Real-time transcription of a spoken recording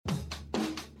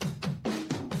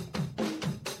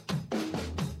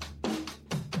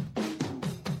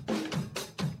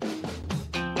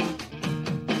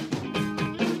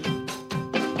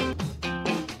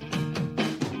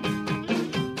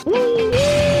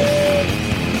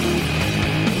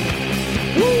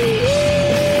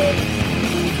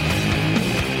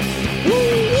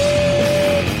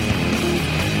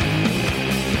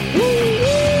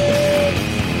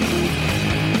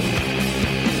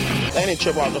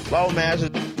trip off the floor, man.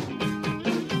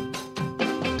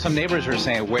 Some neighbors are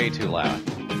saying way too loud.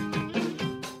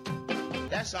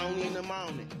 That's only in the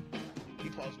morning.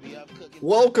 You supposed to be up cooking.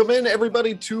 Welcome in,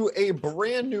 everybody, to a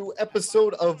brand new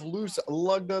episode of Loose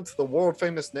Lug Nuts, the world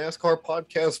famous NASCAR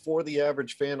podcast for the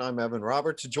average fan. I'm Evan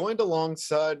Roberts, joined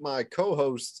alongside my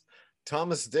co-host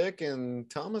Thomas Dick. And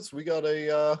Thomas, we got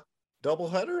a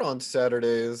doubleheader on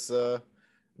Saturdays.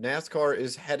 NASCAR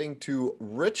is heading to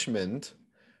Richmond.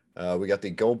 We got the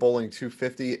Go Bowling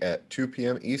 250 at 2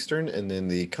 p.m. Eastern, and then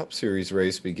the Cup Series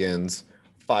race begins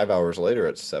 5 hours later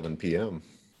at 7 p.m.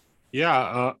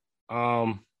 Yeah,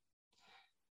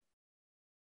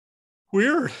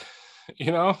 weird.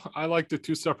 I like the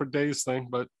 2 separate days thing,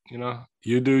 but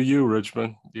you do you,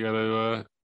 Richmond. You gotta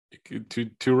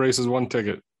two races, 1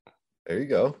 ticket. There you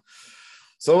go.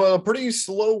 So a pretty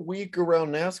slow week around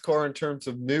NASCAR in terms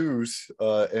of news,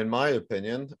 in my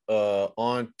opinion.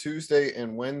 On Tuesday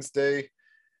and Wednesday,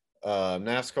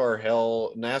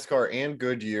 NASCAR and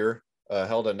Goodyear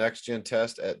held a next-gen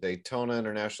test at Daytona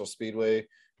International Speedway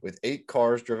with 8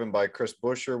 cars driven by Chris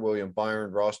Buescher, William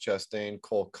Byron, Ross Chastain,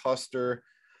 Cole Custer,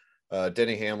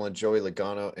 Denny Hamlin, Joey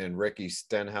Logano, and Ricky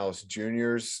Stenhouse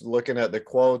Jr.'s. Looking at the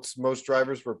quotes, most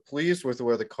drivers were pleased with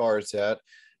where the car is at,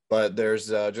 but there's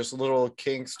just little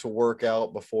kinks to work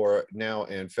out before now.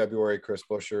 In February, Chris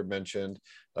Buescher mentioned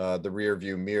the rear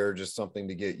view mirror, just something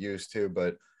to get used to.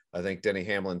 But I think Denny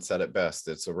Hamlin said it best.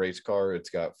 It's a race car. It's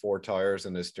got 4 tires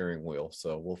and a steering wheel.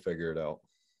 So we'll figure it out.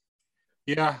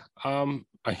 Yeah.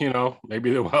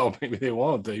 Maybe they will, maybe they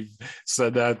won't. They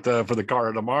said that for the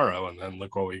car tomorrow, and then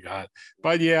look what we got.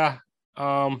 But yeah,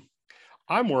 I'm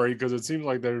worried because it seems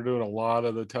like they're doing a lot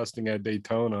of the testing at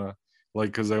Daytona.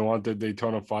 Because they want the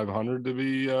Daytona 500 to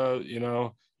be,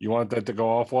 you want that to go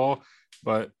off well.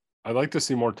 But I'd like to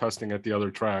see more testing at the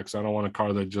other tracks. I don't want a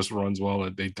car that just runs well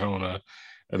at Daytona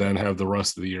and then have the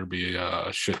rest of the year be a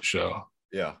shit show.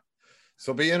 Yeah.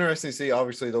 So it'll be interesting to see.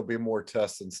 Obviously, there'll be more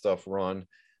tests and stuff run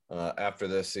after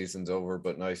this season's over,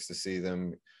 but nice to see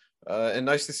them. And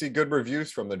nice to see good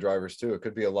reviews from the drivers, too. It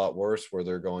could be a lot worse where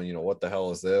they're going, what the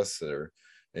hell is this? Or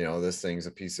this thing's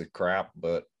a piece of crap,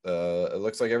 but it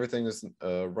looks like everything is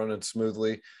running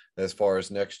smoothly as far as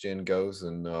next gen goes,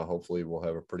 and hopefully we'll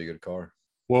have a pretty good car.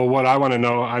 Well, what I want to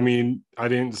know, I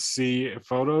didn't see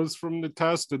photos from the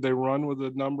test. Did they run with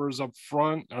the numbers up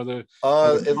front? Are the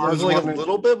it was like a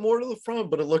little bit more to the front,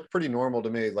 but it looked pretty normal to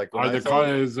me. Like,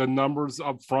 is the numbers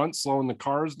up front slowing the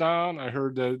cars down? I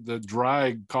heard that the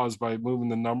drag caused by moving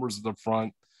the numbers at the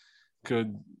front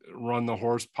could run the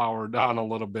horsepower down a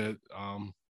little bit.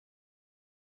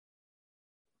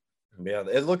 Yeah,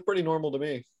 it looked pretty normal to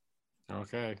me.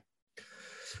 Okay.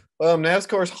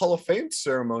 NASCAR's Hall of Fame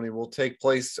ceremony will take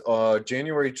place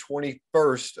January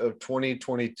 21st of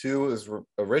 2022. It was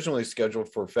originally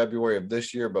scheduled for February of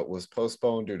this year, but was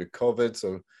postponed due to COVID.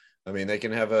 So, they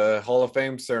can have a Hall of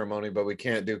Fame ceremony, but we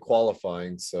can't do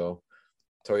qualifying. So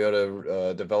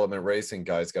Toyota Development Racing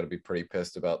guys got to be pretty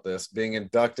pissed about this. Being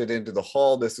inducted into the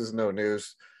Hall, this is no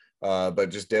news, but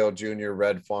just Dale Jr.,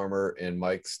 Red Farmer, and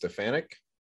Mike Stefanik.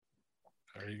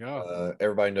 There you go.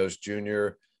 Everybody knows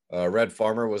Junior. Red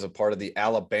Farmer was a part of the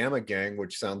Alabama gang,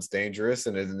 which sounds dangerous,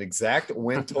 and an exact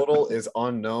win total is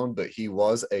unknown, but he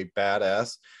was a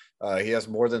badass. He has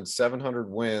more than 700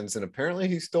 wins, and apparently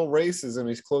he still races, and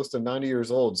he's close to 90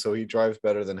 years old, so he drives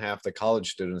better than half the college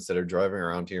students that are driving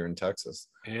around here in Texas.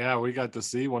 Yeah, we got to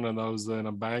see one of those in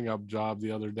a bang-up job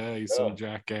the other day. Yeah. Some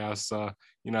jackass,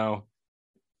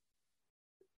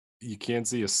 you can't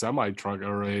see a semi truck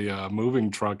or a moving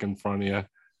truck in front of you.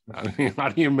 How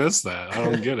do you miss that? I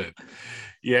don't get it.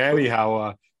 Yeah.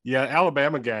 Anyhow,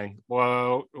 Alabama gang.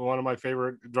 Well, one of my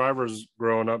favorite drivers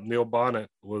growing up, Neil Bonnet,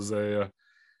 was a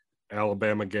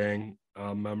Alabama gang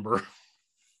member.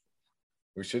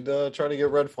 We should try to get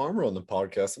Red Farmer on the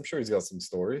podcast. I'm sure he's got some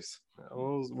stories.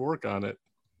 We'll work on it.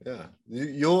 Yeah,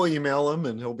 you'll email him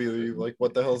and he'll be like,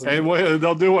 what the hell is it? And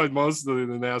they'll do what most of the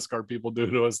NASCAR people do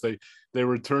to us. They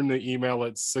return the email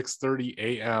at 6:30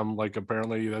 a.m. Like,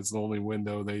 apparently that's the only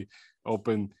window they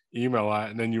open email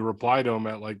at. And then you reply to them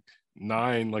at like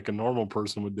 9, like a normal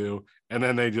person would do. And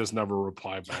then they just never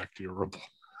reply back to your reply.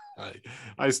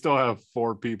 I still have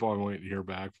 4 people I'm waiting to hear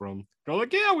back from. Go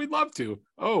like, yeah, we'd love to.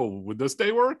 Oh, would this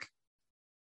day work?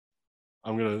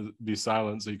 I'm going to be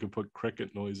silent so you can put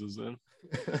cricket noises in.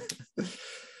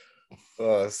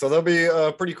 So that'll be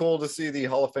pretty cool to see the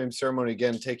Hall of Fame ceremony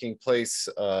again taking place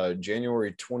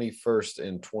January 21st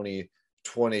in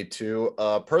 2022.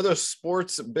 Per the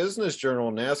Sports Business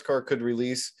Journal, NASCAR could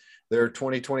release their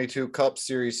 2022 Cup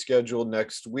Series scheduled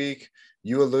next week.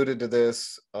 You alluded to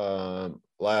this in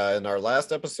our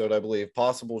last episode, I believe.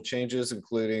 Possible changes,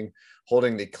 including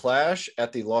holding the Clash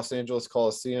at the Los Angeles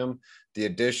Coliseum, the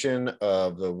addition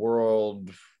of the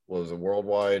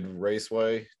Worldwide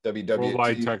Raceway, WWT.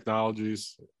 Worldwide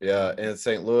Technologies. Yeah, and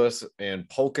St. Louis and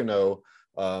Pocono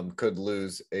could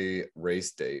lose a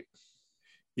race date.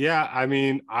 Yeah, I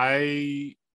mean,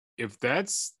 if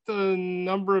that's the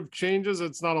number of changes,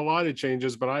 it's not a lot of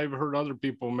changes, but I've heard other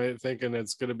people thinking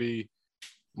it's going to be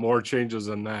more changes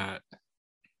than that.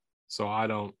 So I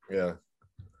don't. Yeah.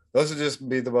 Those would just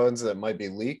be the ones that might be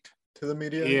leaked to the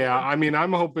media. Yeah, I mean,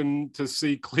 I'm hoping to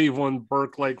see Cleveland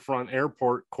Burke Lakefront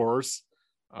Airport course.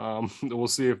 We'll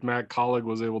see if Matt Collig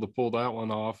was able to pull that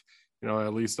one off.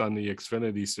 At least on the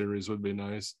Xfinity series would be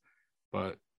nice.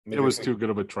 But maybe it was too good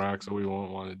of a track, so we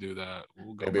won't want to do that.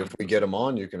 Maybe if we get him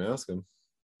on, you can ask him.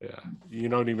 Yeah, you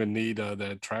don't even need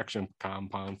that traction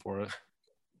compound for it.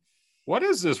 What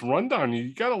is this rundown?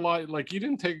 You got a lot, you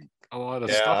didn't take a lot of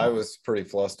stuff. Yeah, I was pretty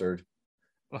flustered.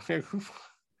 You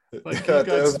got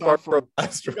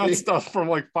stuff from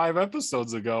like 5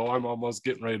 episodes ago. I'm almost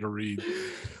getting ready to read.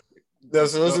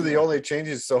 Those are the only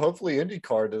changes. So hopefully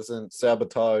IndyCar doesn't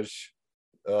sabotage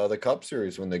the Cup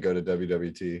Series when they go to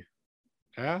WWT.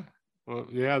 Yeah. Well,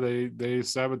 yeah, they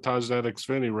sabotaged that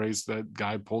Xfinity race. That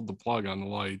guy pulled the plug on the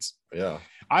lights. Yeah.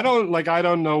 I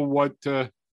don't know what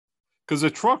because the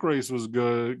truck race was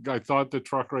good. I thought the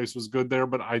truck race was good there,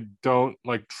 but I don't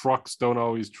trucks don't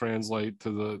always translate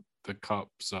to the Cup.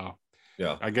 So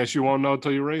yeah, I guess you won't know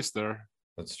until you race there.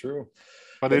 That's true.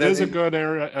 But it is a good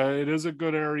area. It is a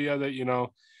good area that,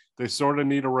 they sort of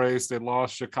need a race. They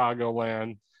lost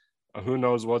Chicagoland. Who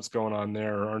knows what's going on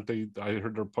there? Aren't they? I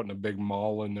heard they're putting a big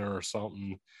mall in there or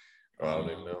something. I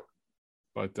don't even know.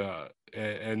 But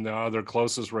and the other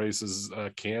closest race is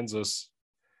Kansas.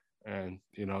 And,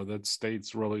 that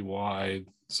state's really wide.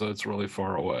 So it's really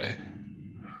far away.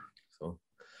 So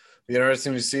be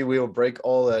interesting to see. We will break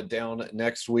all that down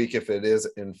next week if it is,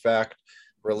 in fact,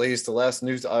 released. The last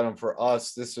news item for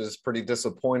us, this is pretty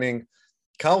disappointing.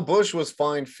 Kyle Busch was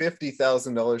fined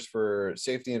 $50,000 for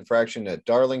safety infraction at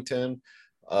Darlington.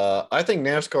 I think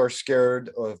NASCAR's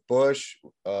scared of Busch.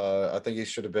 I think he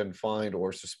should have been fined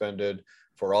or suspended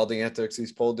for all the antics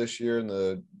he's pulled this year and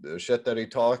the shit that he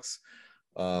talks.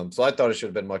 So I thought it should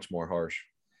have been much more harsh.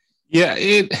 Yeah,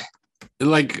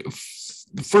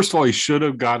 first of all, he should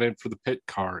have got it for the pit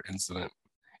car incident.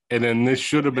 And then this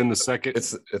should have been the second.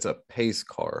 It's a pace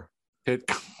car.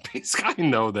 Pace car. I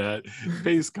know that.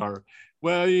 Pace car.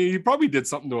 Well, he probably did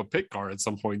something to a pit car at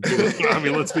some point, too. I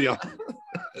mean, let's be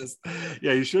honest.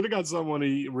 Yeah, he should have got someone.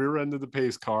 He rear-ended the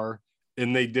pace car,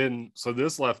 and they didn't. So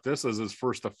this left this as his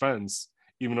first offense,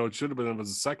 even though it should have been as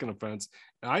a second offense.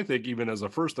 And I think even as a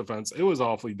first offense, it was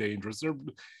awfully dangerous.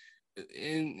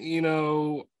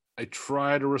 I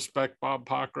try to respect Bob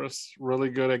Pockrass, really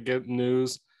good at getting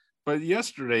news. But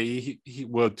yesterday,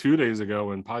 2 days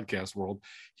ago in podcast world,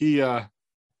 he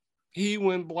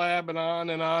went blabbing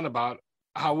on and on about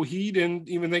how he didn't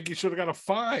even think he should have got a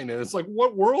fine. And it's like,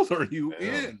 what world are you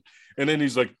in? And then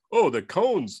he's like, oh, the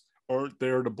cones aren't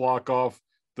there to block off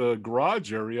the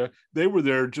garage area. They were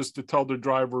there just to tell the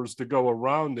drivers to go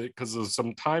around it because of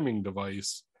some timing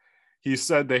device. He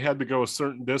said they had to go a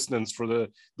certain distance for the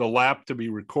lap to be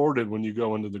recorded when you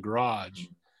go into the garage.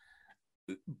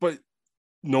 But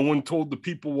no one told the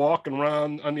people walking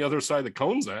around on the other side of the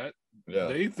cones that. Yeah.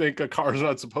 They think a car's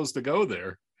not supposed to go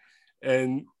there.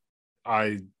 And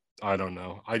I don't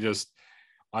know. I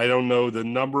don't know the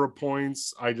number of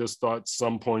points. I just thought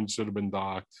some points should have been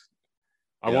docked.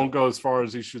 I won't go as far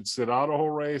as he should sit out a whole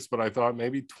race, but I thought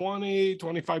maybe 20,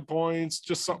 25 points,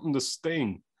 just something to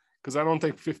sting. Because I don't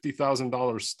think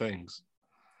 $50,000 stings.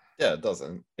 Yeah, it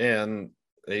doesn't. And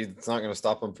it's not going to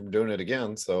stop him from doing it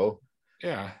again. So,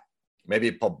 yeah.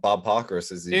 Maybe Bob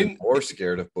Pockrass is even more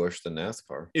scared of Busch than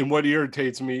NASCAR. And what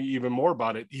irritates me even more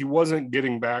about it, he wasn't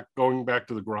going back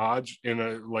to the garage in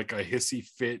a hissy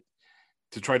fit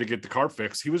to try to get the car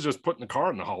fixed. He was just putting the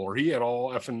car in the hauler. He had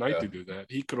all effing night to do that.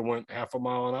 He could have went half a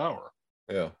mile an hour.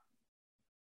 Yeah.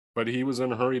 But he was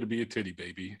in a hurry to be a titty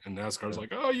baby. And NASCAR's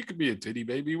like, oh, you could be a titty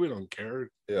baby. We don't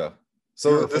care. Yeah.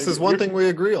 So this is one thing we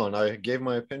agree on. I gave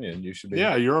my opinion. You should be.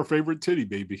 Yeah, you're our favorite titty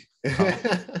baby.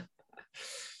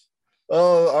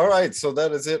 All right. So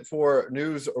that is it for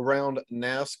news around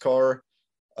NASCAR.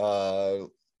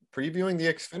 Previewing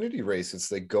the Xfinity race. It's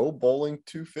the Go Bowling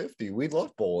 250. We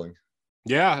love bowling.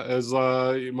 Yeah, as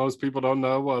most people don't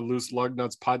know, Loose Lug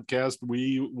Nuts podcast,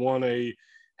 we won a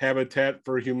Habitat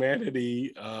for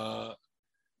Humanity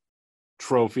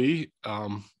trophy.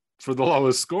 for the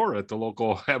lowest score at the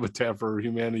local Habitat for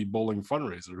Humanity bowling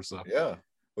fundraiser. So Yeah,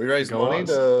 we raised Go money us.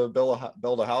 to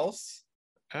build a house,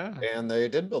 yeah, and they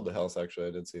did build the house. Actually,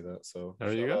 I did see that. So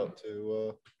There you shout go. out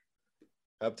to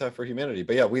Habitat for Humanity.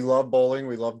 But yeah, we love bowling.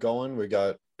 We love going. We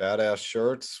got badass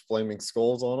shirts, flaming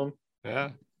skulls on them. yeah.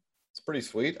 It's pretty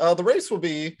sweet. The race will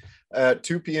be at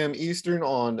 2 p.m. Eastern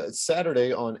on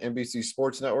Saturday on NBC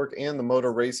Sports Network and the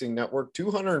Motor Racing Network.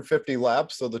 250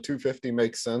 laps, so the 250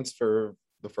 makes sense for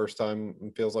the first time,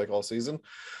 it feels like, all season.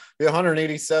 The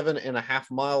 187 and a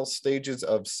half mile stages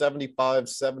of 75,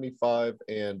 75,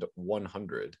 and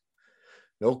 100.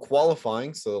 No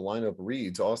qualifying, so the lineup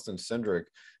reads: Austin Cindric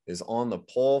is on the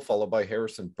pole, followed by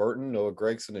Harrison Burton, Noah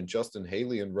Gragson, and Justin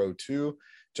Haley in row 2.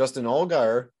 Justin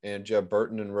Allgaier and Jeb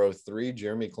Burton in row 3.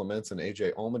 Jeremy Clements and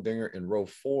AJ Allmendinger in row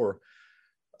 4.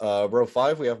 Row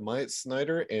 5, we have Myatt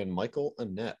Snyder and Michael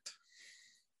Annett.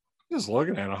 Just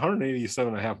looking at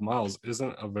 187 and a half miles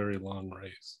isn't a very long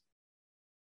race.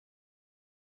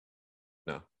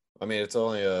 No, I mean, it's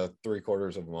only a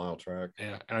 3/4 of a mile track.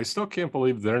 Yeah, and I still can't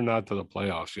believe they're not to the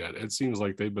playoffs yet. It seems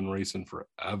like they've been racing forever.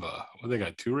 Well, they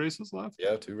got 2 races left.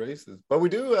 Yeah, 2 races. But we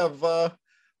do have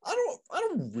I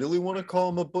don't really want to call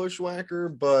him a bushwhacker,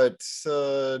 but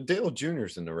Dale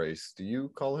Jr.'s in the race. Do you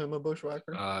call him a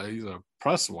bushwhacker? He's a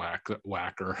press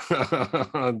whacker.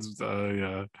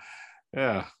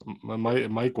 Yeah,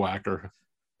 Mike Whacker.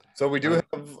 So we do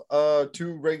have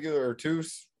 2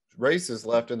 races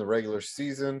left in the regular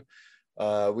season.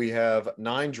 We have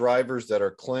 9 drivers that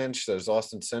are clinched. There's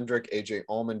Austin Cindric, AJ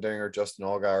Allmendinger, Justin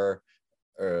Allgaier,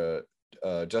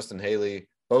 Justin Haley,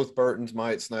 both Burtons,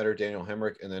 Myatt Snyder, Daniel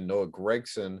Hemrick, and then Noah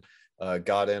Gragson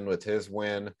got in with his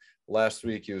win. Last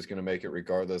week, he was going to make it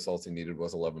regardless. All he needed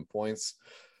was 11 points.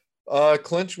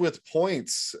 Clinch with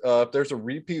points. If there's a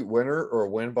repeat winner or a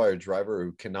win by a driver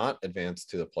who cannot advance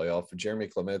to the playoff, Jeremy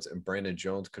Clements and Brandon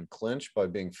Jones could clinch by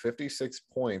being 56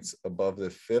 points above the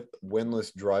 5th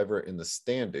winless driver in the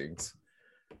standings.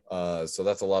 So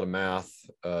that's a lot of math.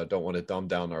 Don't want to dumb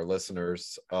down our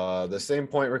listeners. The same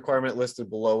point requirement listed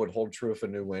below would hold true if a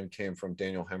new win came from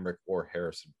Daniel Hemrick or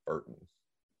Harrison Burton.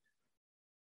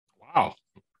 Wow.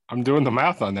 I'm doing the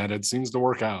math on that. It seems to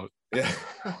work out. Yeah.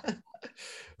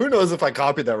 Who knows if I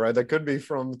copied that right? That could be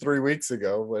from 3 weeks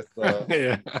ago with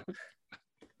Yeah.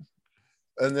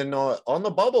 And then on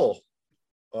the bubble,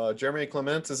 Jeremy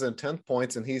Clements is in 10th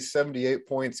points and he's 78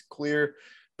 points clear.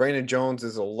 Brandon Jones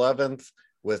is 11th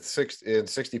with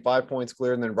 65 points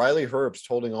clear. And then Riley Herbst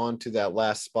holding on to that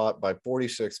last spot by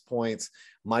 46 points.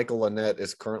 Michael Annett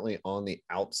is currently on the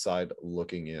outside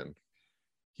looking in.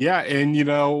 Yeah,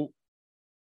 and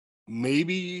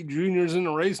maybe Junior's in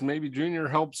the race. Maybe Junior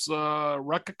helps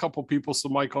wreck a couple people so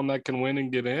Michael Annett can win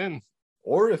and get in.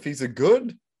 Or if he's a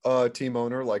good team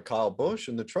owner like Kyle Busch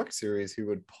in the Truck Series, he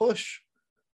would push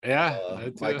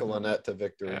Michael Annett to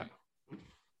victory. Yeah.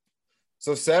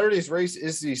 So Saturday's race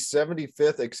is the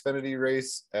 75th Xfinity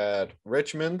race at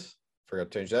Richmond.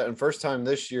 Forgot to change that. And first time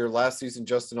this year, last season,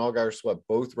 Justin Allgaier swept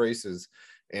both races.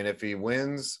 And if he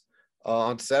wins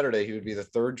on Saturday, he would be the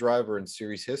 3rd driver in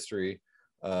series history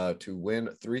to win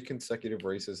 3 consecutive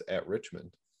races at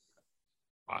Richmond.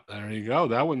 There you go.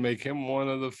 That would make him one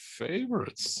of the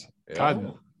favorites. Yeah.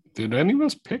 God, did any of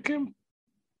us pick him?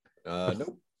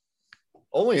 Nope.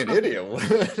 Only an idiot.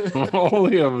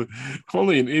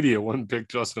 only an idiot wouldn't pick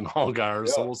Justin Allgaier.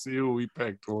 Yeah. So we'll see who we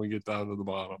picked when we get down to the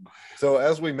bottom. So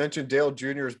as we mentioned, Dale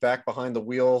Jr. is back behind the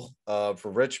wheel for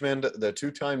Richmond. The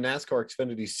 2-time NASCAR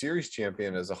Xfinity Series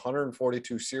champion has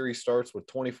 142 series starts with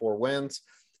 24 wins,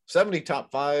 70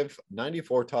 top 5,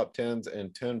 94 top 10s,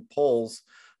 and 10 poles.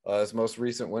 His most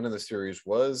recent win in the series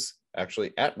was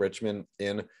actually at Richmond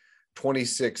in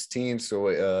 2016.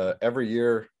 So every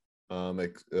year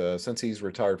since he's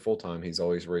retired full-time, he's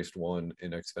always raced one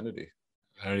in Xfinity.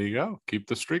 There you go. Keep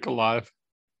the streak alive.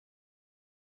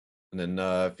 And then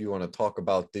if you want to talk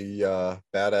about the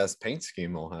badass paint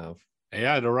scheme they'll have.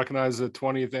 Yeah, to recognize the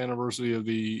 20th anniversary of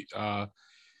the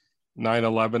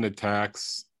 9/11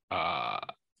 attacks,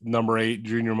 number 8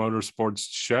 Junior Motorsports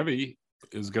Chevy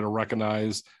is going to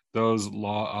recognize those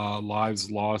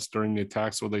lives lost during the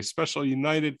attacks with a special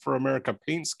United for America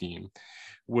paint scheme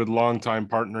with longtime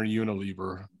partner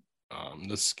Unilever.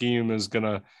 The scheme is going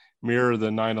to mirror the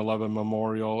 9/11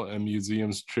 Memorial and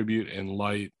Museum's tribute and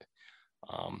light.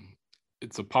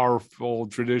 It's a powerful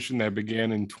tradition that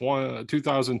began in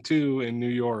 2002 in New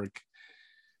York.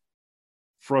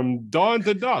 From dawn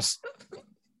to dusk,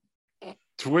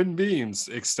 twin beams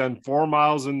extend 4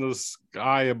 miles in the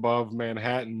sky above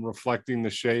Manhattan, reflecting the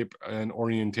shape and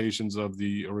orientations of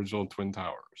the original Twin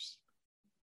Towers.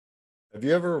 Have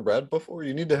you ever read before?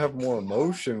 You need to have more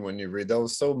emotion when you read. That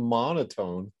was so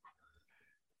monotone.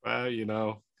 You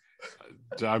know,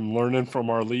 I'm learning from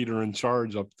our leader in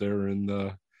charge up there in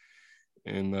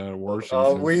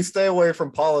Washington. We stay away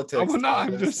from politics. Oh, no,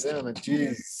 I'm just. Damn it,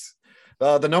 jeez.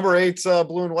 The number 8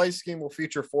 blue and white scheme will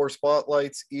feature 4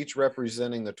 spotlights, each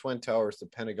representing the Twin Towers, the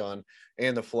Pentagon,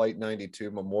 and the Flight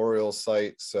 92 Memorial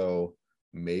Site. So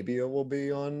maybe it will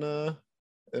be on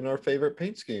in our favorite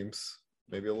paint schemes.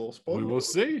 Maybe a little spoiler. We will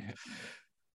see.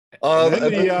 Go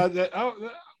ahead.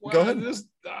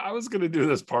 I was going to do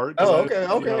this part. Oh, okay.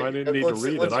 I didn't need to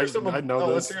read it. I know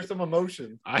this. Let's hear some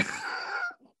emotion.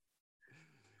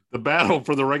 The battle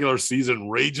for the regular season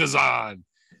rages on.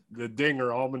 The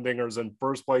Allmendinger's in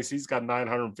first place. He's got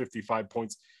 955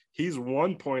 points. He's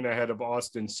 1 point ahead of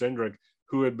Austin Cindric,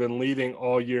 who had been leading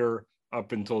all year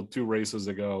up until 2 races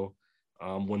ago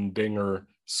when Dinger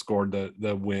scored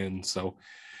the win. So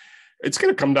it's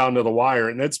going to come down to the wire,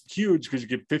 and that's huge because you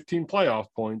get 15 playoff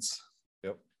points.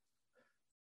 Yep.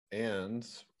 And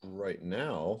right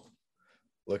now,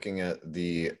 looking at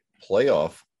the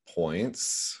playoff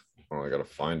points, I got to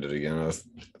find it again. I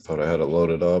thought I had it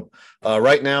loaded up.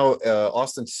 Right now,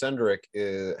 Austin Cindric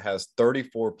has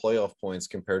 34 playoff points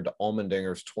compared to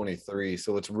Allmendinger's 23.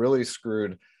 So it's really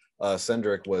screwed.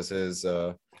 Cindric was his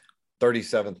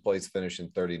 37th place finish in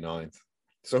 39th.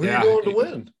 So who are you going to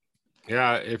win?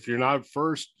 Yeah, if you're not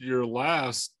first, you're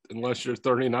last, unless you're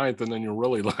 39th, and then you're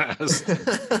really last.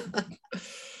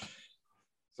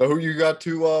 So who you got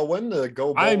to win the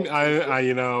Go Ball?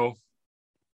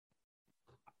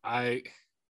 The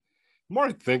more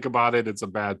I think about it, it's a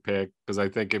bad pick because I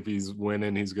think if he's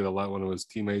winning, he's going to let one of his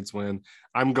teammates win.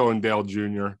 I'm going Dale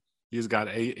Jr. He's got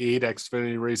eight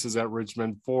Xfinity races at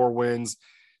Richmond, 4 wins,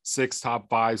 6 top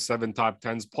 5, 7 top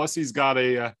 10s. Plus, he's got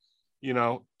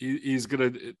he's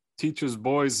going to teach his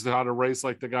boys how to race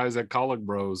like the guys at College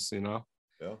Bros. Yeah.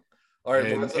 All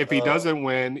right. And if he doesn't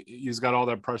win, he's got all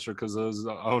that pressure because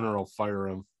the owner will fire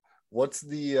him. What's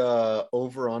the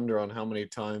over-under on how many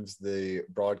times the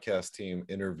broadcast team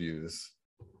interviews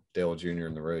Dale Jr.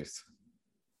 in the race?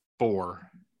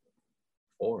 4.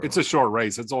 4. It's a short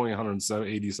race. It's only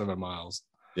 187 miles.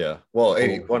 Yeah. Well,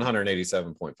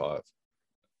 187.5.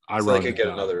 They could get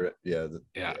another. Yeah.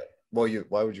 Well,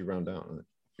 why would you round down?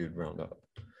 You'd round up.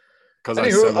 Because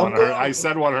I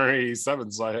said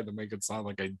 187, so I had to make it sound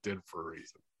like I did for a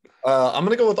reason. I'm going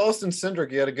to go with Austin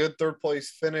Cindric. He had a good 3rd place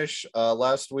finish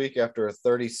last week after a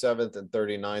 37th and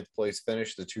 39th place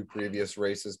finish the 2 previous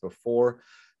races before.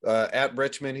 At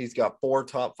Richmond, he's got 4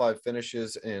 top 5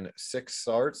 finishes in 6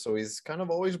 starts. So he's kind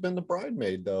of always been the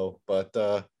bridesmaid, though. But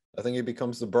I think he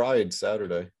becomes the bride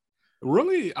Saturday.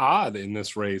 Really odd in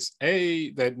this race.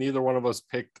 That neither one of us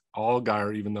picked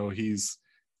Allgaier, even though he's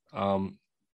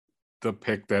the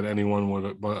pick that anyone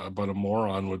would but a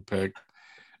moron would pick.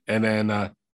 And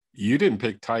then you didn't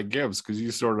pick Ty Gibbs because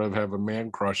you sort of have a man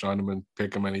crush on him and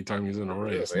pick him anytime he's in a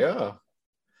race. Yeah.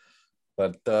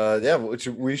 But which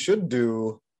we should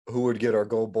do who would get our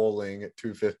Go Bowling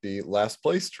 250 last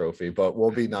place trophy, but we'll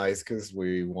be nice because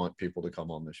we want people to come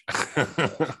on the show.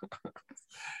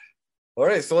 All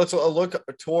right, so let's look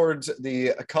towards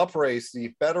the Cup race.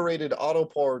 The Federated Auto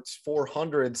Parts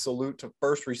 400 Salute to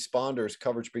First Responders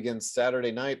coverage begins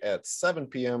Saturday night at 7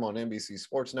 p.m. on NBC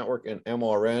Sports Network and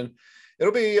MRN.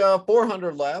 It'll be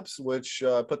 400 laps, which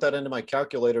put that into my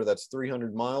calculator. That's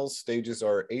 300 miles. Stages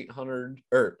are 80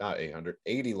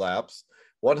 laps,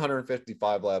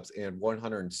 155 laps, and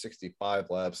 165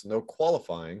 laps. No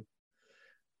qualifying.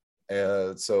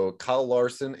 So Kyle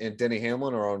Larson and Denny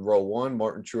Hamlin are on row 1,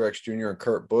 Martin Truex Jr. and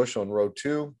Kurt Busch on row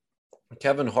 2,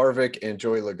 Kevin Harvick and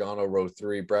Joey Logano row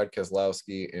 3, Brad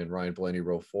Keselowski and Ryan Blaney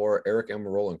row 4, Eric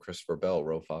Almirola and Christopher Bell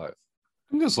row 5.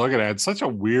 I'm just looking at it. It's such a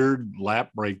weird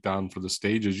lap breakdown for the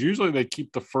stages. Usually they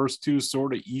keep the first 2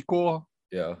 sort of equal.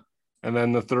 Yeah. And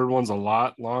then the third one's a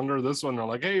lot longer. This one, they're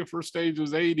like, hey, first stage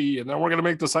is 80, and then we're going to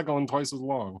make the second one twice as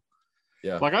long.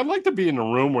 Yeah. Like, I'd like to be in the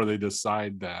room where they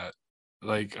decide that.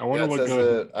 Like, I wonder what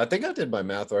good. I think I did my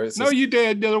math right. No, you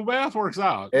did. The math works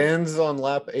out. Ends on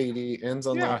lap 80. Ends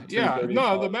on lap 235.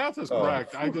 No, the math is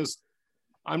correct. I'm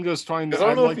just trying to.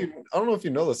 I don't know if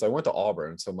you know this. I went to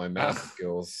Auburn, so my math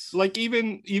skills. Like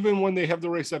even when they have the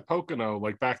race at Pocono,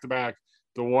 like back to back,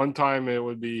 the one time it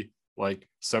would be like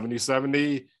 70,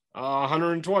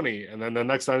 120, and then the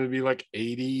next time it'd be like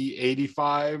 80,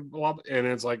 85, and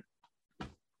it's like.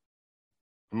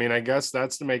 I mean, I guess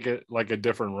that's to make it like a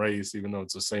different race, even though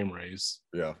it's the same race.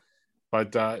 Yeah.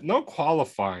 But no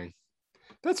qualifying.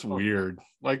 That's weird.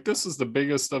 Like, this is the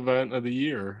biggest event of the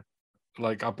year,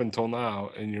 like up until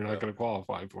now, and you're not going to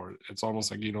qualify for it. It's almost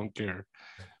like you don't care.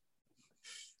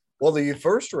 Well, the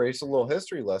first race, a little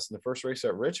history lesson. The first race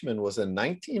at Richmond was in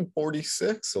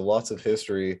 1946, so lots of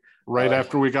history. Right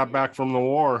after we got back from the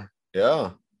war. Yeah,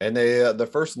 and they the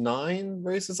first 9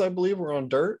 races, I believe, were on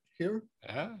dirt here.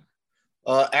 Yeah.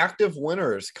 Active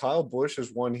winners. Kyle Busch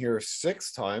has won here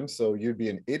 6 times, so you'd be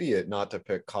an idiot not to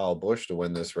pick Kyle Busch to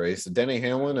win this race. Denny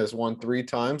Hamlin has won 3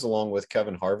 times, along with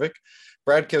Kevin Harvick.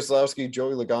 Brad Keselowski,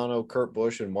 Joey Logano, Kurt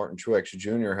Busch, and Martin Truex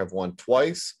Jr. have won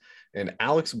twice. And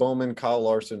Alex Bowman, Kyle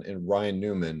Larson, and Ryan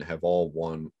Newman have all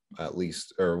won at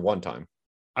least or one time.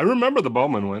 I remember the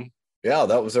Bowman win. Yeah,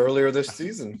 that was earlier this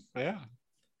season. Yeah.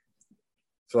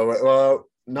 So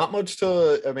not much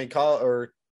to. I mean,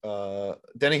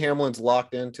 Denny Hamlin's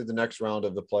locked into the next round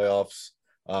of the playoffs.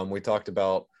 We talked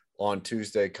about on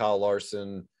Tuesday. Kyle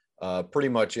Larson pretty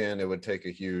much in. It would take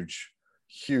a huge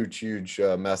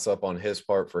mess up on his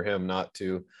part for him not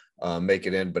to make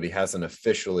it in, but he hasn't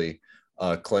officially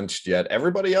clinched yet.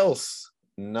 Everybody else,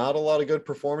 not a lot of good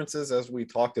performances as we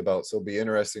talked about, so it'll be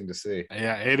interesting to see.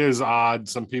 Yeah, it is odd.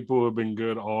 Some people who have been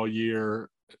good all year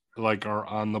like are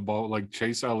on the bubble. Like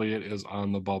Chase Elliott is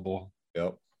on the bubble.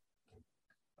 Yep.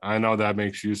 I know that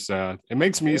makes you sad. It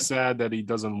makes me sad that he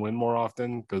doesn't win more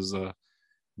often because the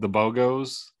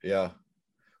BOGOs. Yeah.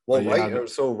 Well, yeah,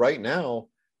 so right now,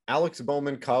 Alex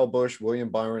Bowman, Kyle Busch, William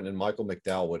Byron, and Michael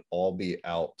McDowell would all be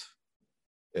out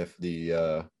if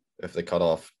the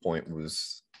cutoff point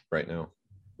was right now.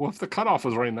 Well, if the cutoff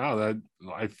was right now, that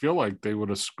I feel like they would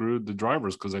have screwed the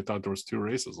drivers because I thought there was 2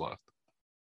 races left.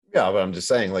 Yeah, but I'm just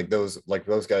saying, like those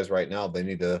guys right now, they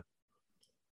need to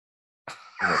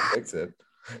fix it.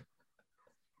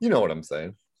 You know what I'm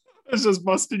saying? It's just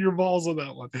busting your balls on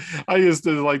that one. I used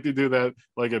to like to do that,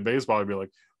 like in baseball. I'd be like,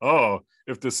 "Oh,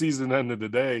 if the season ended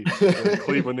today, the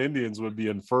Cleveland Indians would be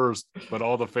in first, but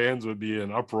all the fans would be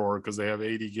in uproar because they have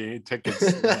 80 game tickets."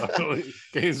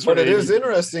 Games but it 80. is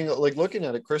interesting, like looking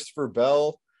at it. Christopher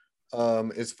Bell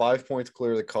is 5 points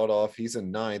clear of the cutoff. He's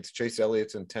in 9th. Chase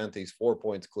Elliott's in 10th. He's 4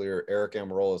 points clear. Eric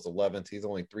Almirola is 11th. He's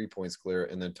only 3 points clear.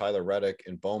 And then Tyler Reddick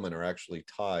and Bowman are actually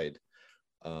tied.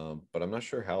 But I'm not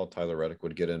sure how Tyler Reddick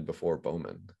would get in before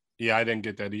Bowman. Yeah, I didn't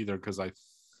get that either because I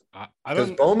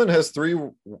don't. Bowman has 3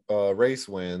 race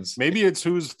wins. Maybe it's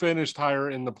who's finished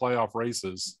higher in the playoff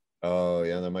races. Oh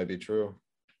yeah, that might be true.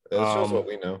 That's just what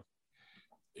we know.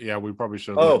 Yeah, we probably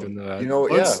should have looked into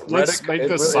that. Let's make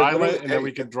this silent and then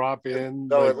we can drop in.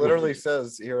 No, it literally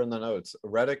says here in the notes,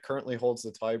 Reddick currently holds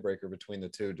the tiebreaker between the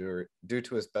two due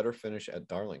to his better finish at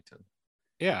Darlington.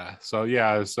 Yeah. So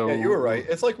you were right.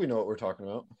 It's like we know what we're talking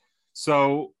about.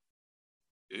 So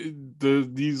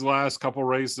these last couple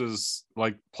races,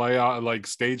 like playoff, like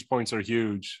stage points are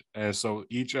huge, and so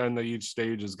each end of each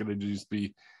stage is going to just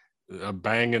be a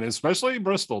banging, especially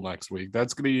Bristol next week.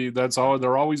 That's all.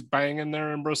 They're always banging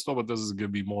there in Bristol, but this is going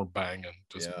to be more banging.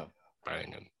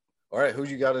 Banging. All right, who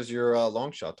you got as your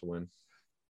long shot to win?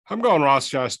 I'm going Ross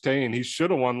Chastain. He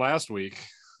should have won last week.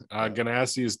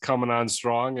 Ganassi is coming on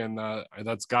strong, and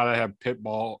that's got to have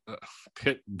Pitbull.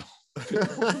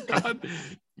 God,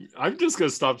 I'm just gonna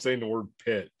stop saying the word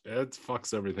pit. It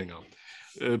fucks everything up.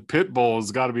 Pitbull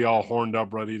has got to be all horned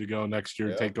up, ready to go next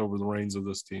year, take over the reins of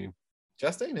this team.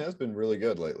 Chastain has been really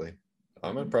good lately.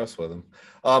 I'm impressed with him.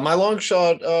 My long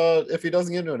shot, if he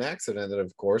doesn't get into an accident, then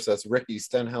of course, that's Ricky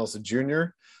Stenhouse Jr.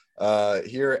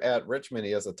 Here at Richmond,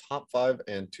 he has a top 5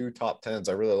 and 2 top 10s.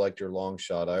 I really liked your long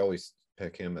shot. I always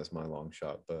pick him as my long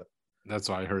shot, but that's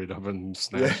why I hurried up and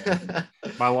snatched him.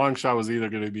 My long shot was either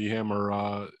going to be him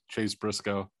or Chase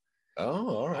Briscoe. Oh,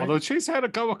 all right. Although Chase had a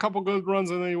couple good runs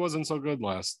and then he wasn't so good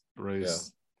last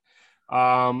race.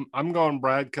 Yeah. I'm going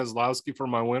Brad Keselowski for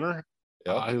my winner.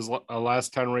 Yeah. His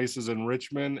last 10 races in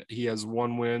Richmond, he has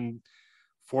 1 win,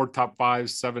 4 top 5s,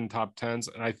 7 top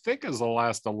 10s, and I think as the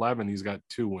last 11, he's got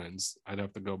 2 wins. I'd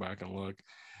have to go back and look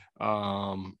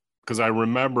because I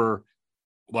remember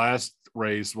last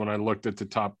race when I looked at the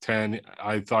top 10,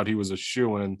 I thought he was a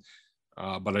shoo-in,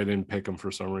 but I didn't pick him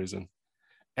for some reason.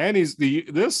 And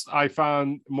this I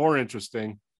found more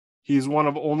interesting. He's one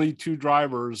of only 2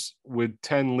 drivers with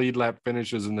 10 lead lap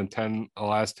finishes in the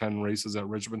last 10 races at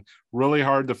Richmond. Really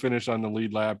hard to finish on the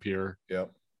lead lap here.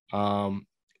 Yep.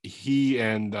 He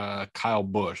and Kyle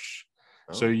Busch.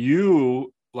 Oh. So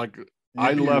you like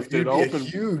I left it open. A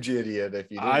huge idiot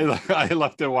if you didn't. I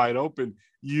left it wide open.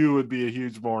 You would be a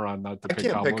huge moron not to pick.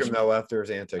 I can't pick him though after his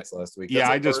antics last week. Yeah,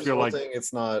 I just feel like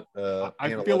it's not.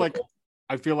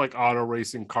 I feel like auto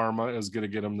racing karma is going to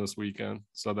get him this weekend.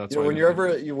 So that's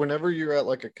whenever you're at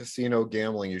like a casino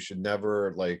gambling, you should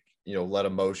never like let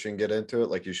emotion get into it.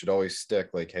 Like you should always stick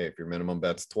like, hey, if your minimum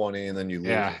bet's 20 and then you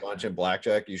lose a bunch in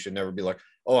blackjack, you should never be like,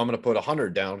 oh, I'm going to put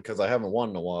 100 down because I haven't won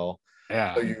in a while.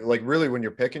 Yeah. So you like really when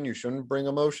you're picking, you shouldn't bring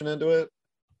emotion into it.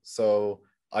 So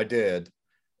I did.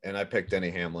 And I picked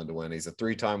Denny Hamlin to win. He's a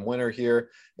 3-time winner here.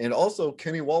 And also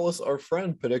Kenny Wallace, our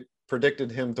friend,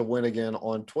 predicted him to win again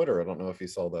on Twitter. I don't know if you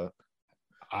saw that.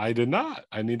 I did not.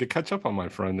 I need to catch up on my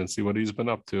friend and see what he's been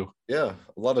up to. Yeah,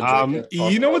 a lot of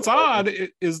you know what's odd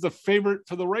is the favorite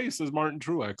for the race is Martin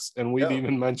Truex, and we didn't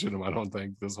even mention him. I don't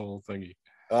think this whole thingy.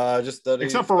 Just that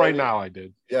except for right now, I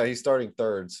did. Yeah, he's starting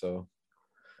third. So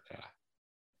yeah.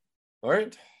 All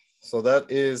right. So that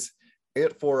is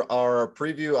it for our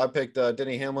preview. I picked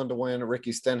Denny Hamlin to win.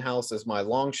 Ricky Stenhouse is my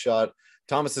long shot.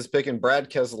 Thomas is picking Brad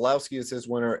Keselowski as his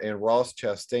winner and Ross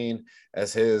Chastain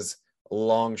as his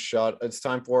long shot. It's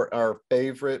time for our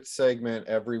favorite segment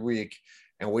every week,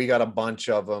 and we got a bunch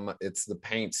of them. It's the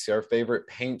paints, our favorite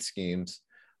paint schemes.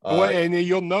 And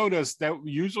you'll notice that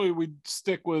usually we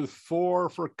stick with 4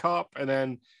 for Cup and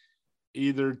then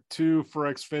either 2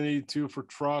 for Xfinity, 2 for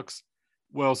trucks.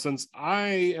 Well, since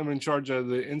I am in charge of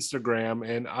the Instagram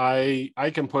and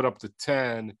I can put up to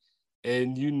 10,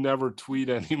 and you never tweet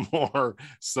anymore,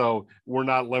 so we're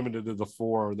not limited to the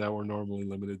 4 that we're normally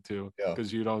limited to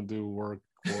because you don't do work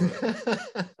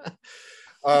for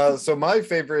it. So my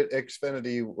favorite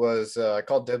Xfinity was I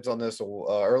called dibs on this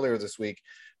earlier this week.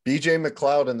 BJ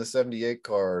McLeod in the 78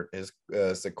 car is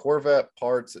the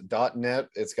CorvetteParts.net.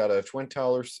 It's got a Twin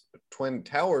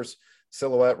Towers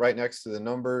silhouette right next to the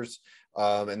numbers,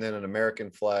 and then an American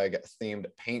flag themed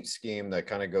paint scheme that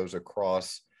kind of goes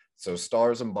across. So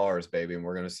stars and bars, baby, and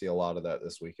we're going to see a lot of that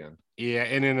this weekend. Yeah,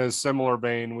 and in a similar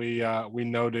vein, we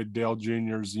noted Dale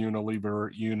Jr.'s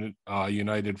Unilever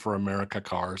United for America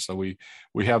car, so we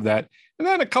have that, and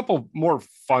then a couple more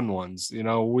fun ones.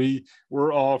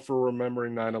 We're all for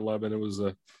remembering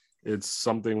 9/11. It's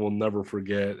something we'll never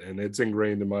forget, and it's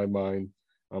ingrained in my mind.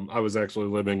 I was actually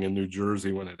living in New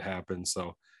Jersey when it happened,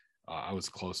 so I was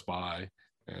close by,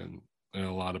 and a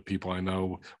lot of people I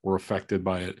know were affected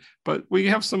by it, but we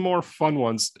have some more fun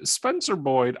ones. Spencer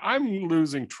Boyd, I'm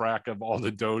losing track of all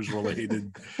the Doge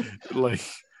related. Like,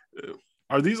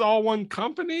 are these all one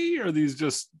company or are these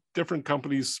just different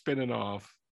companies spinning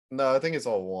off? No, I think it's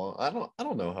all one. I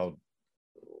don't know how.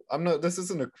 This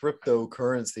isn't a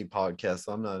cryptocurrency podcast,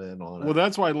 so I'm not in on it. Well,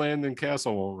 that's why Landon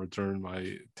Castle won't return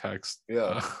my text.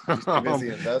 Yeah, he's too busy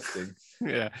investing.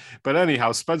 Yeah, but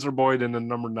anyhow, Spencer Boyd in the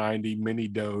number 90 mini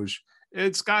Doge.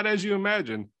 It's got, as you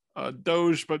imagine, a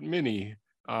Doge but mini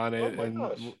on it,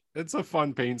 and it's a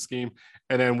fun paint scheme.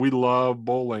 And then we love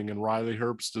bowling, and Riley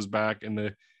Herbst is back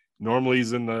normally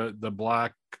he's in the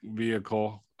black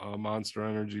vehicle, Monster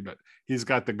Energy, but he's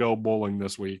got to go bowling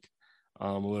this week.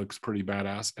 Looks pretty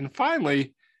badass. And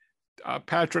finally,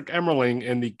 Patrick Emmerling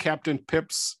in the Captain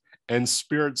Pips and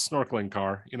Spirit snorkeling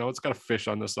car. It's got a fish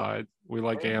on the side. We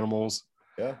like animals.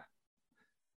 Yeah,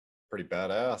 pretty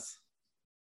badass.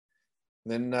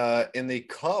 Then in the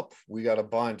Cup, we got a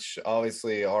bunch.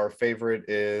 Obviously, our favorite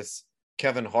is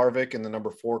Kevin Harvick in the number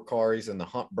 4 car. He's in the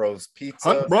Hunt Bros Pizza.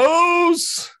 Hunt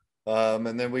Bros!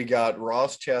 And then we got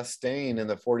Ross Chastain in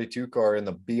the 42 car in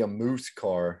the Be a Moose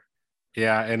car.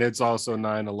 Yeah, and it's also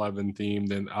 9/11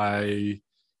 themed, and I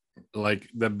like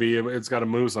it's got a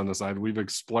moose on the side. We've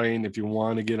explained if you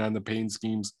want to get on the paint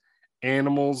schemes,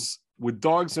 animals with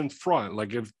dogs in front.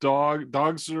 Like if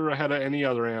dogs are ahead of any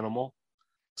other animal,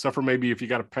 except for maybe if you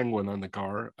got a penguin on the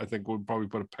car. I think we'll probably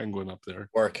put a penguin up there.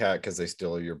 Or a cat because they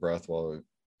steal your breath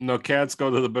No, cats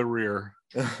go to the rear,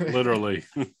 literally.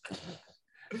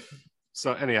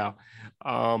 So anyhow,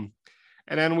 and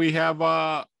then we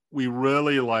have we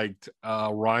really liked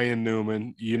Ryan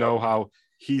Newman. You know how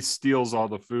he steals all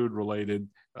the food related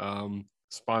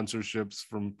sponsorships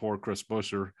from poor Chris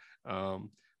Buescher,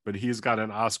 but he's got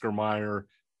an Oscar Mayer.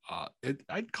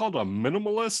 I'd call it a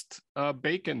minimalist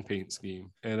bacon paint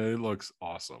scheme, and it looks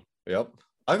awesome. Yep.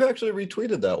 I've actually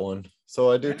retweeted that one.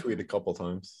 So I do tweet a couple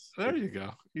times. There you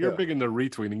go. You're big into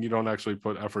retweeting. You don't actually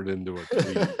put effort into a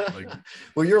tweet.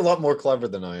 Well, you're a lot more clever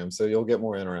than I am, so you'll get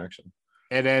more interaction.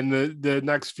 And then the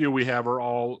next few we have are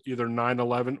all either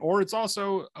 9/11 or it's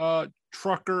also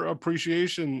Trucker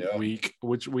Appreciation Week,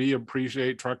 which we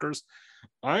appreciate truckers.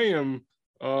 I am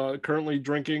currently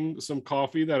drinking some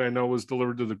coffee that I know was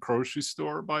delivered to the grocery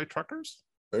store by truckers.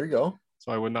 There you go.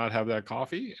 So I would not have that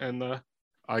coffee. And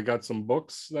I got some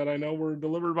books that I know were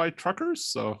delivered by truckers.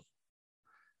 So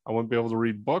I wouldn't be able to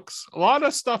read books. A lot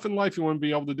of stuff in life you wouldn't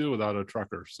be able to do without a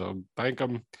trucker. So thank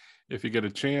them if you get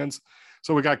a chance.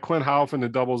 So we got Quinn Houff in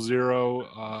the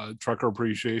 00 Trucker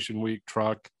Appreciation Week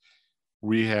truck.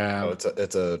 We have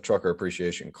it's a trucker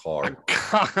appreciation car.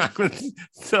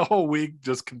 the whole week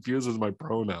just confuses my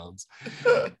pronouns.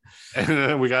 And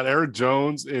then we got Eric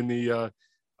Jones in the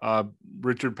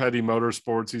Richard Petty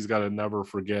Motorsports. He's got a never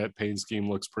forget. Paint scheme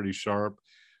looks pretty sharp.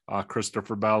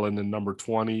 Christopher Bell in the number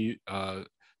 20.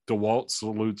 DeWalt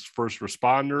salutes first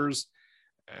responders.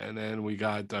 And then we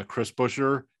got Chris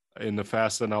Buescher in the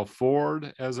Fast NL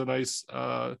Ford as a nice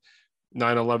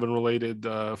 9/11 related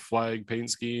flag paint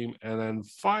scheme. And then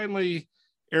finally,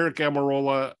 Eric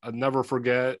Amarola, a never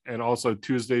forget, and also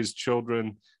Tuesday's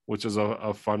Children, which is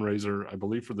a fundraiser, I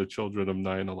believe, for the children of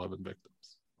 9/11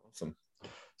 victims. Awesome.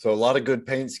 So a lot of good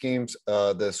paint schemes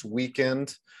this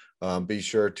weekend. Be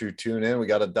sure to tune in. We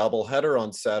got a double header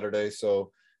on Saturday.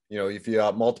 So, if you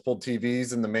got multiple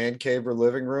TVs in the man cave or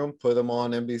living room, put them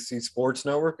on NBC Sports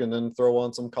Network and then throw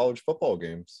on some college football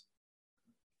games.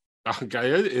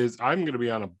 Okay, I'm going to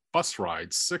be on a bus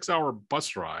ride, 6-hour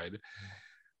bus ride.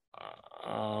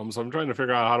 So I'm trying to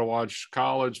figure out how to watch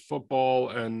college football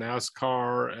and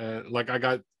NASCAR. And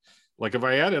if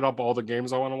I added up all the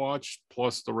games I want to watch,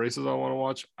 plus the races I want to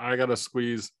watch, I got to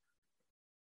squeeze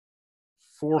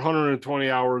 420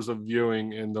 hours of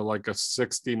viewing into like a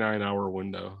 69-hour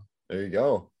window. There you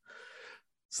go.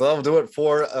 So that'll do it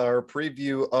for our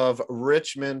preview of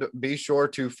Richmond. Be sure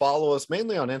to follow us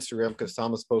mainly on Instagram because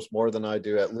Thomas posts more than I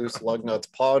do at Loose Lugnuts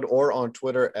Pod, or on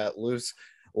Twitter at Loose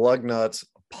Lugnuts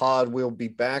Pod. We'll be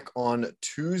back on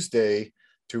Tuesday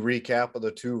to recap of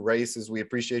the 2 races. We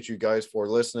appreciate you guys for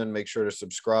listening. Make sure to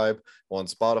subscribe on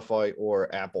Spotify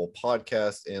or Apple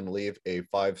Podcasts and leave a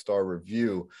 5-star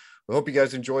review. We hope you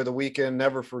guys enjoy the weekend.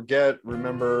 Never forget,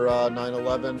 remember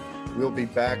 9/11. We'll be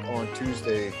back on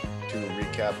Tuesday to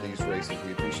recap these races.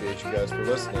 We appreciate you guys for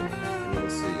listening. We will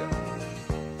see you.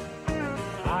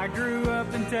 I grew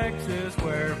up in Texas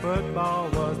where football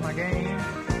was my game,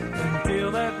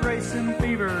 until that racing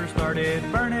fever started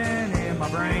burning in my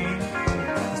brain.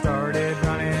 I started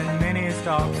running mini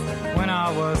stocks when I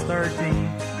was 13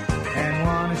 and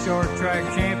won a short track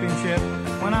championship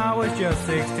when I was just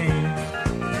 16.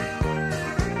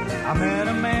 I met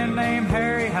a man named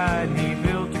Harry Hyde and he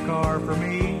built a car for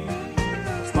me,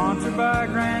 sponsored by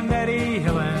Granddaddy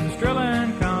Hillens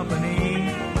Drilling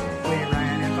Company. We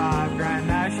ran in 5 Grand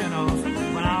Nationals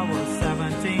when I was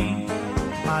 17.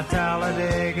 My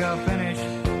Talladega finish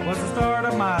was the start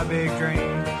of my big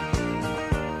dream.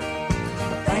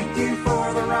 Thank you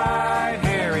for the ride,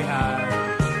 Harry Hyde,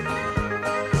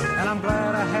 and I'm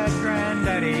glad I had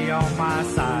Granddaddy on my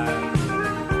side.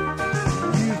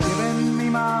 You've given me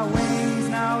my wings,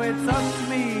 now it's up to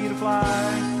me to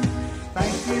fly.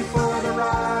 Thank you for the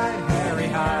ride, Harry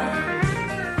Hyde.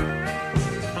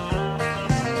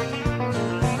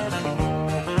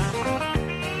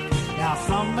 Now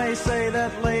some may say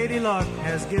that Lady Luck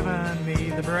has given me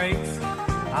the breaks.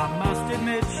 I must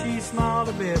admit she smiled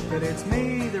a bit, but it's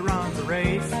me that runs the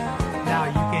race.